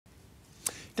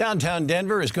Downtown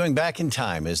Denver is going back in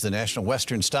time as the National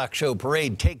Western Stock Show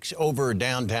Parade takes over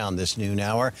downtown this noon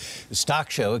hour. The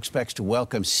stock show expects to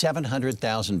welcome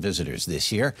 700,000 visitors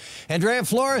this year. Andrea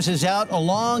Flores is out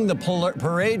along the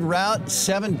parade route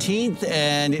 17th,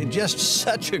 and just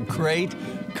such a great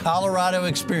Colorado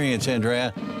experience,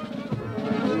 Andrea.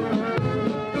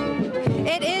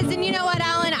 It is, and you know what,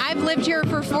 Alan? I've lived here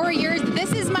for 4 years.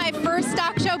 This is my first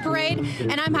stock show parade,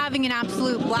 and I'm having an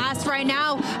absolute blast right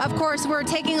now. Of course, we're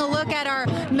taking a look at our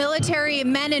military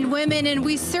men and women, and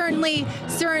we certainly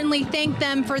thank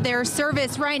them for their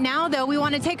service. Right now, though, we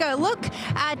want to take a look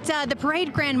at the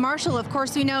parade Grand Marshal. Of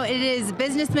course, we know it is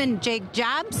businessman Jake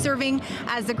Jabb serving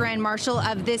as the Grand Marshal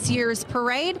of this year's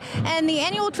parade. And the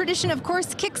annual tradition, of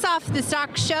course, kicks off the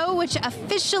stock show, which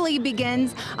officially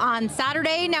begins on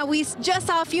Saturday. Now, we just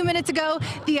saw a few minutes ago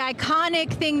the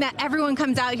iconic thing that everyone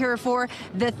comes out here for,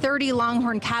 the 30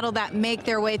 Longhorn cattle that make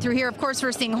their way through here. Of course,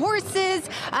 we're seeing horses.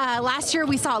 Last year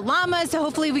we saw llamas, so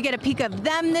hopefully we get a peek of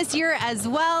them this year as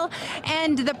well.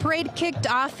 And the parade kicked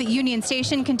off at Union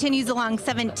Station, continues along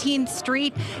 17th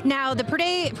Street. Now, the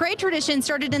parade tradition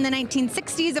started in the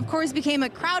 1960s, of course, became a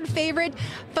crowd favorite.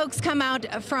 Folks come out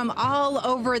from all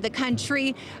over the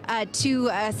country to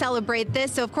celebrate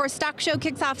this. So, of course, Stock Show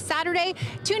kicks off Saturday.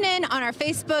 Tune in on our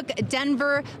Facebook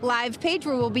Denver Live page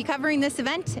where we'll be covering this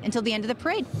event until the end of the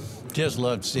parade. Just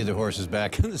love to see the horses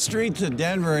back in the streets of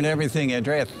Denver and everything.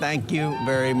 Andrea, thank you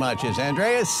very much. As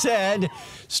Andrea said,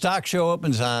 Stock Show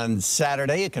opens on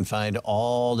Saturday. You can find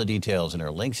all the details in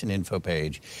our links and info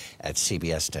page at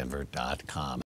cbsdenver.com.